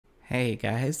Hey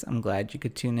guys, I'm glad you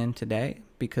could tune in today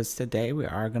because today we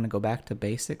are going to go back to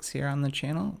basics here on the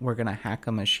channel. We're going to hack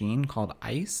a machine called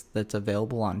ICE that's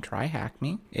available on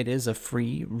TryHackMe. It is a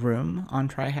free room on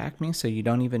TryHackMe, so you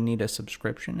don't even need a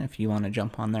subscription if you want to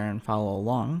jump on there and follow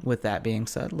along. With that being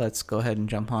said, let's go ahead and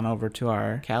jump on over to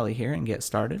our Kali here and get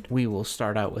started. We will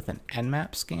start out with an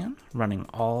Nmap scan, running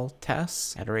all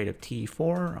tests at a rate of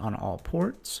T4 on all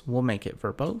ports. We'll make it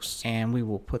verbose, and we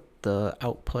will put the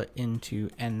output into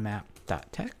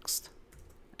nmap.txt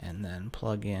and then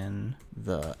plug in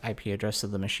the IP address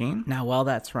of the machine. Now, while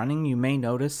that's running, you may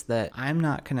notice that I'm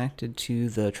not connected to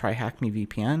the TryHackMe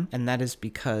VPN, and that is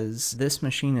because this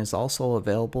machine is also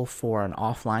available for an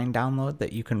offline download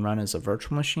that you can run as a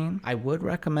virtual machine. I would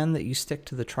recommend that you stick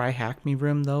to the TryHackMe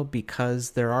room though,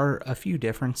 because there are a few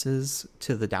differences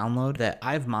to the download that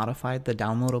I've modified the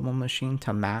downloadable machine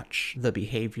to match the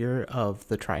behavior of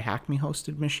the TryHackMe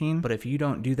hosted machine. But if you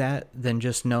don't do that, then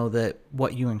just know that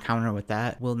what you encounter with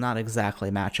that will not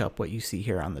exactly match up what you see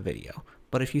here on the video.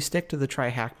 But if you stick to the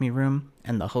TryHackMe room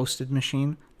and the hosted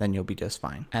machine, then you'll be just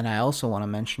fine. And I also want to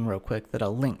mention real quick that a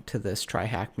link to this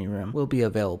TryHackMe room will be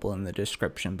available in the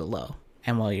description below.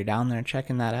 And while you're down there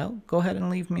checking that out, go ahead and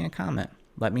leave me a comment.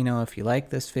 Let me know if you like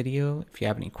this video, if you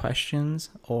have any questions,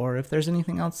 or if there's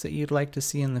anything else that you'd like to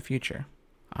see in the future.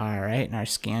 Alright, and our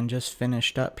scan just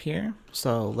finished up here.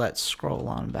 So let's scroll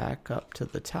on back up to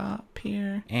the top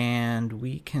here, and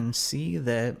we can see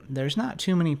that there's not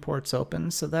too many ports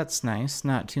open, so that's nice.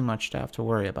 Not too much to have to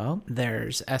worry about.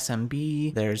 There's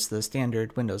SMB, there's the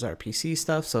standard Windows RPC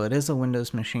stuff, so it is a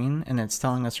Windows machine, and it's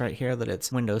telling us right here that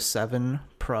it's Windows 7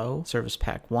 Pro Service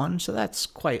Pack 1, so that's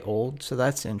quite old, so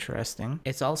that's interesting.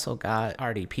 It's also got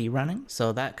RDP running,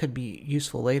 so that could be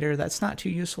useful later. That's not too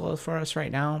useful for us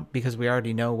right now because we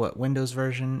already know what Windows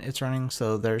version it's running,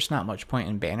 so there's not much point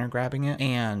in banner grabbing it,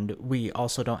 and we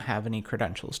also don't have any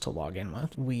credentials to log in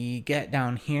with. We get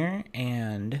down here,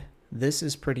 and this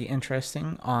is pretty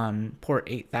interesting. On port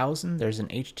 8000, there's an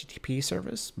HTTP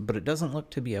service, but it doesn't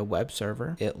look to be a web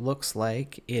server. It looks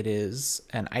like it is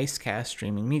an IceCast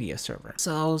streaming media server.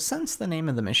 So since the name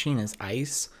of the machine is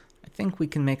ICE, I think we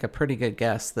can make a pretty good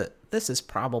guess that this is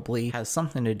probably has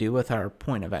something to do with our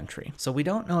point of entry. So we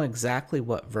don't know exactly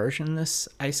what version this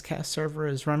IceCast server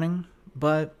is running,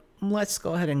 but let's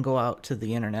go ahead and go out to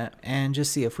the internet and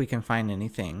just see if we can find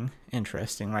anything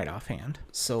interesting right offhand.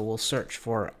 So we'll search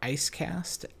for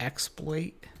IceCast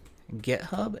exploit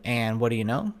GitHub, and what do you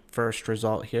know? First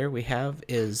result here we have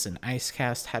is an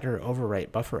IceCast header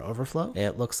overwrite buffer overflow.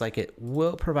 It looks like it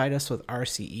will provide us with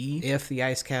RCE if the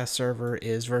IceCast server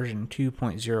is version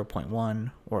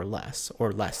 2.0.1 or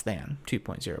less than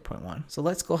 2.0.1. So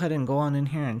let's go ahead and go on in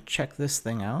here and check this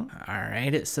thing out. All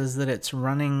right, it says that it's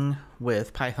running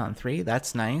with Python 3.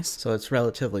 That's nice. So it's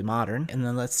relatively modern. And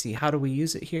then let's see, how do we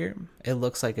use it here? It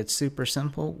looks like it's super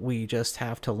simple. We just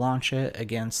have to launch it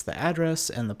against the address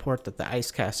and the port that the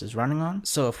IceCast is running on.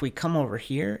 So if we come over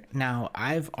here, now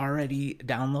I've already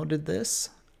downloaded this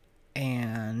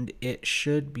and it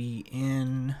should be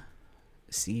in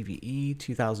CVE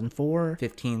 2004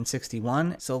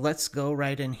 1561. So let's go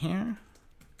right in here.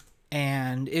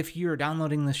 And if you're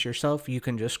downloading this yourself, you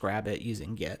can just grab it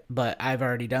using Git. But I've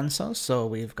already done so, so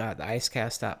we've got the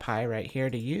icecast.py right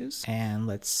here to use. And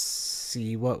let's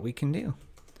see what we can do.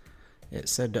 It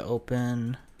said to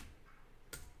open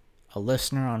a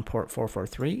listener on port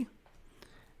 443.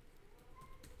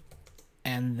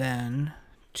 And then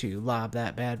to lob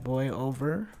that bad boy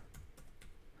over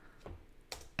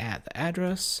at the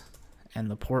address, and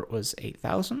the port was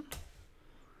 8000.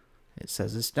 It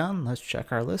says it's done. Let's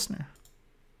check our listener.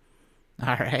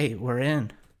 All right, we're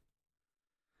in.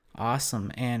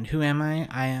 Awesome. And who am I?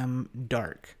 I am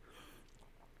Dark.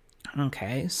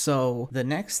 Okay, so the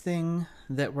next thing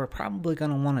that we're probably going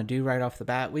to want to do right off the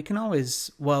bat, we can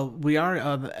always, well, we are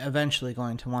eventually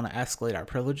going to want to escalate our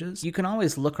privileges. You can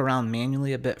always look around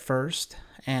manually a bit first,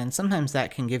 and sometimes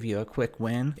that can give you a quick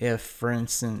win. If, for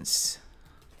instance,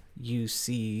 you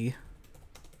see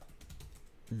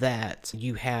that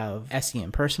you have SE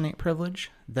impersonate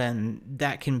privilege, then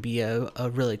that can be a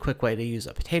really quick way to use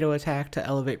a potato attack to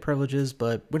elevate privileges,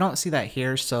 but we don't see that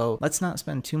here, so let's not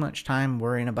spend too much time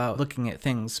worrying about looking at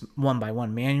things one by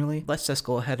one manually. Let's just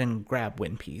go ahead and grab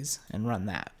WinPEAS and run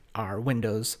that, our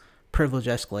Windows privilege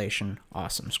escalation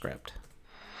awesome script.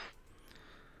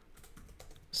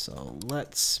 So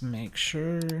let's make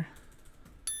sure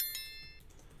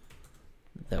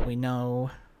that we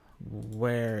know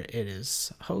where it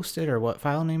is hosted or what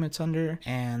file name it's under,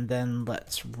 and then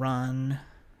let's run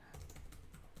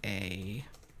a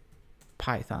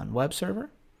Python web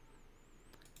server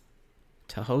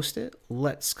to host it.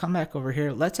 Let's come back over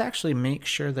here. Let's actually make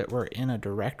sure that we're in a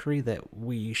directory that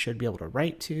we should be able to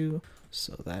write to.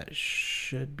 So that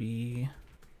should be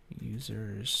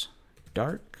users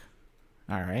dark.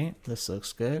 All right, this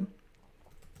looks good.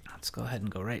 Let's go ahead and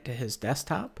go right to his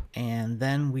desktop. And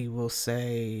then we will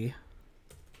say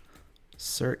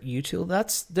cert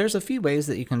util. There's a few ways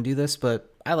that you can do this,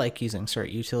 but I like using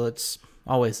cert util. It's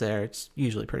always there. It's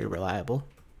usually pretty reliable.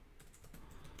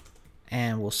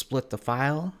 And we'll split the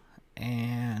file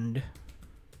and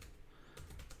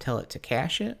tell it to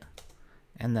cache it.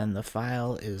 And then the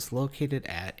file is located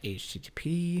at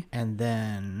HTTP and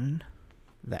then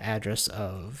the address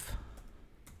of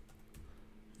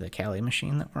the Kali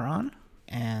machine that we're on.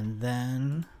 And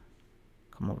then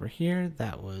come over here.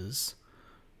 That was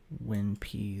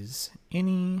WinPEAS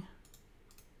ini.exe.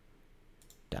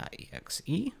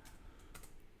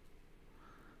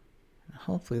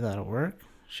 Hopefully that'll work.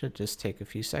 Should just take a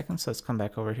few seconds. Let's come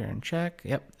back over here and check.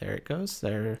 Yep, there it goes.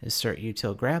 There is cert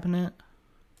util grabbing it.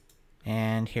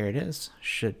 And here it is.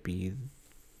 Should be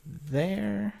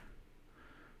there.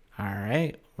 All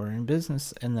right, we're in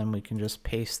business. And then we can just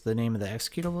paste the name of the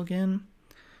executable again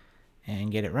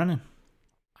and get it running.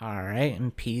 All right,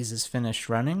 and PEAS is finished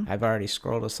running. I've already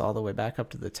scrolled us all the way back up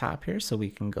to the top here so we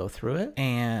can go through it.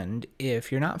 And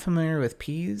if you're not familiar with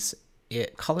PEAS,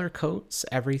 it color codes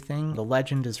everything. The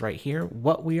legend is right here.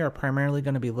 What we are primarily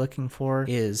going to be looking for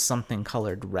is something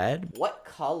colored red. What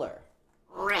color?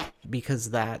 Red. Because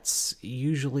that's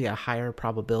usually a higher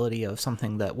probability of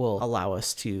something that will allow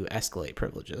us to escalate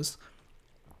privileges.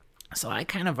 So I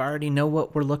kind of already know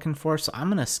what we're looking for, so I'm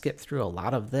going to skip through a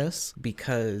lot of this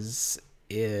because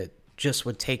it just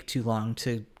would take too long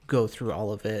to go through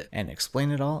all of it and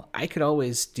explain it all. I could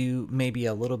always do maybe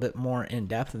a little bit more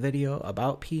in-depth video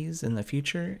about PEAS in the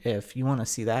future. If you want to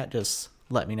see that, just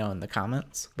let me know in the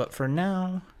comments. But for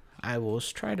now, I will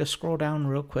try to scroll down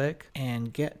real quick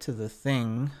and get to the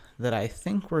thing that I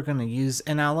think we're going to use.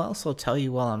 And I'll also tell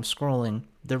you while I'm scrolling,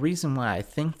 the reason why I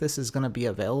think this is going to be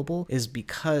available is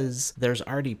because there's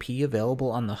RDP available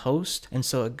on the host. And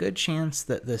so a good chance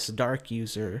that this dark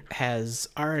user has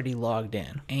already logged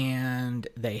in. And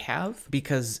they have,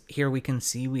 because here we can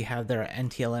see we have their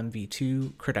NTLM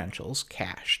v2 credentials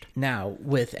cached. Now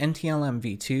with NTLM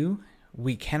v2,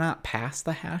 we cannot pass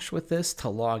the hash with this to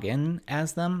log in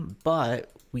as them, but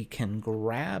we can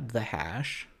grab the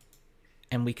hash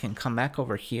and we can come back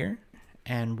over here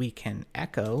and we can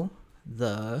echo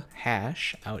the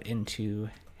hash out into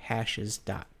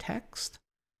hashes.txt.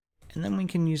 And then we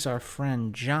can use our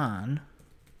friend John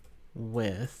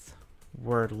with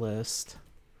wordlist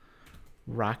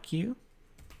rocku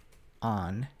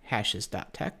on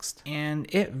hashes.txt, and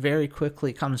it very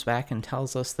quickly comes back and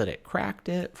tells us that it cracked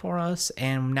it for us,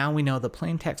 and now we know the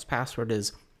plain text password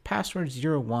is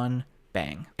password01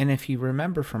 bang. And if you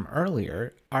remember from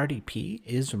earlier, RDP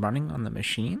is running on the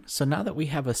machine, so now that we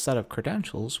have a set of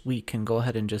credentials, we can go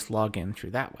ahead and just log in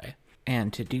through that way.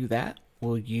 And to do that,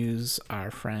 we'll use our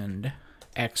friend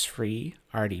xfree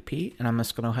RDP, and I'm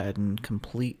just going to go ahead and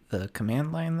complete the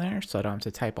command line there so I don't have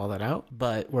to type all that out,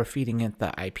 but we're feeding it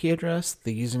the IP address,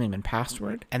 the username and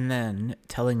password, and then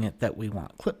telling it that we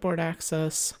want clipboard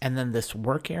access, and then this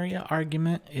work area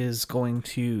argument is going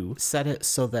to set it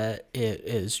so that it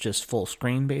is just full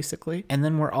screen basically, and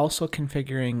then we're also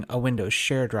configuring a Windows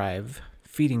share drive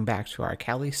feeding back to our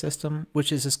Kali system,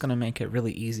 which is just going to make it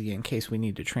really easy in case we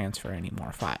need to transfer any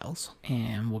more files.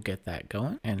 And we'll get that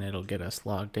going and it'll get us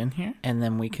logged in here. And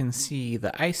then we can see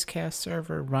the IceCast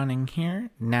server running here.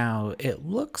 Now it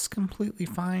looks completely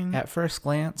fine at first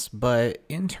glance, but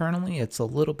internally it's a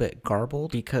little bit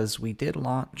garbled because we did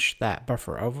launch that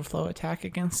buffer overflow attack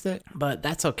against it, but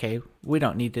that's okay. We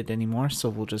don't need it anymore, so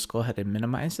we'll just go ahead and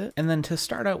minimize it. And then to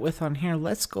start out with on here,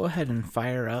 let's go ahead and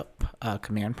fire up a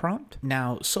command prompt.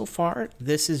 Now, so far,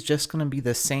 this is just going to be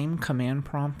the same command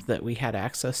prompt that we had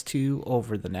access to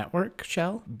over the network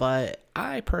shell, but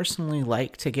I personally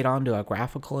like to get onto a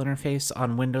graphical interface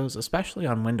on Windows, especially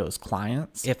on Windows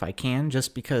clients, if I can,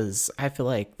 just because I feel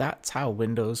like that's how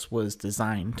Windows was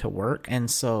designed to work. And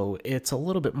so it's a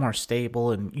little bit more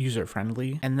stable and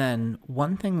user-friendly. And then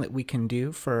one thing that we can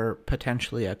do for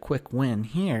potentially a quick win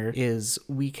here is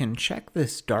we can check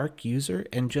this dark user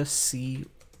and just see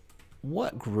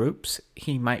what groups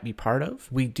he might be part of.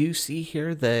 We do see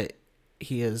here that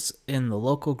he is in the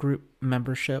local group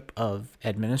membership of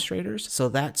administrators. So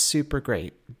that's super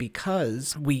great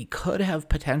because we could have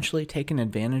potentially taken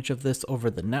advantage of this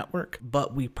over the network,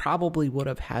 but we probably would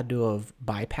have had to have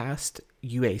bypassed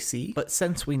UAC. But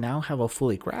since we now have a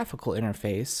fully graphical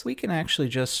interface, we can actually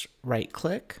just right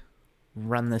click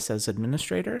run this as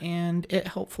administrator, and it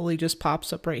hopefully just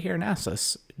pops up right here and asks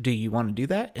us, do you want to do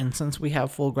that? And since we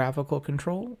have full graphical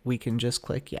control, we can just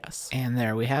click yes. And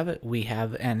there we have it. We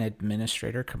have an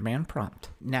administrator command prompt.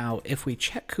 Now, if we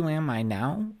check who am I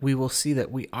now, we will see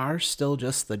that we are still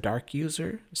just the dark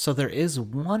user. So there is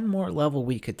one more level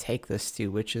we could take this to,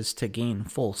 which is to gain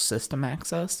full system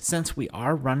access. Since we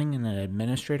are running in an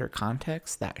administrator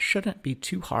context, that shouldn't be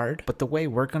too hard. But the way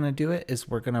we're going to do it is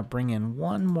we're going to bring in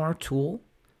one more tool.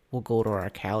 We'll go to our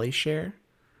Kali share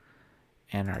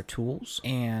and our tools,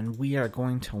 and we are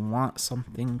going to want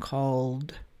something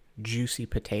called Juicy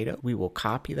Potato. We will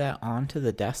copy that onto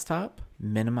the desktop,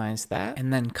 minimize that,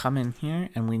 and then come in here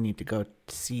and we need to go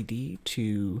CD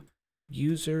to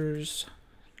users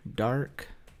dark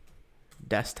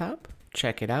desktop.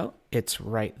 Check it out. It's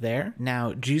right there.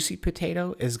 Now, Juicy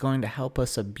Potato is going to help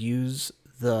us abuse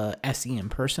the SE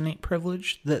impersonate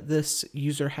privilege that this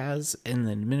user has in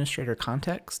the administrator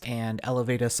context and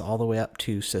elevate us all the way up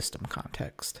to system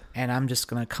context. And I'm just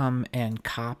going to come and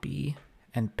copy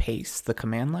and paste the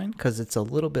command line because it's a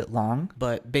little bit long,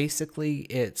 but basically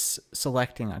it's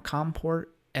selecting a COM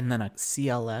port and then a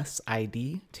CLS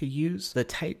ID to use. The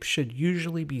type should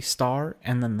usually be star,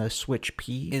 and then the switch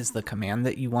P is the command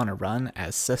that you want to run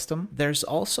as system. There's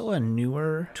also a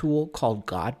newer tool called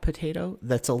God Potato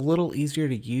that's a little easier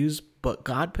to use, but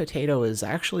God Potato is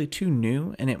actually too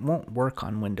new and it won't work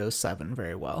on Windows 7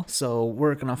 very well. So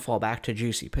we're gonna fall back to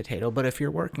Juicy Potato, but if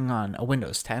you're working on a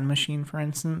Windows 10 machine, for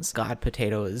instance, God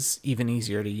Potato is even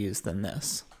easier to use than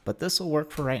this. But this will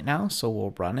work for right now, so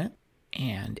we'll run it.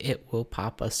 And it will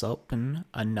pop us open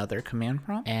another command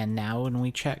prompt. And now when we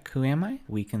check who am I,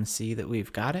 we can see that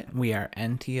we've got it. We are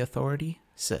NT Authority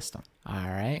System. All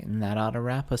right, and that ought to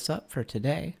wrap us up for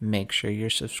today. Make sure you're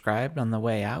subscribed on the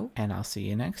way out, and I'll see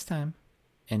you next time.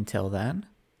 Until then,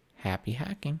 happy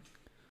hacking.